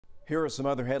Here are some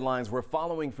other headlines we're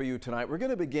following for you tonight. We're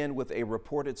going to begin with a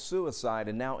reported suicide,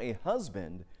 and now a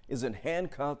husband is in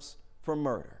handcuffs for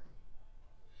murder.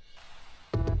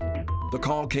 The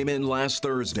call came in last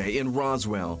Thursday in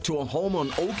Roswell to a home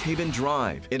on Oak Haven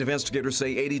Drive. Investigators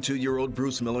say 82-year-old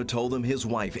Bruce Miller told them his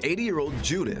wife, 80-year-old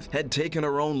Judith, had taken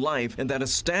her own life and that a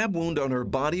stab wound on her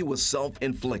body was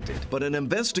self-inflicted. But an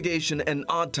investigation and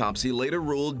autopsy later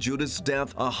ruled Judith's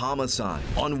death a homicide.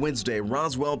 On Wednesday,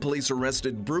 Roswell police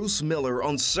arrested Bruce Miller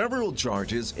on several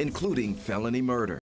charges, including felony murder.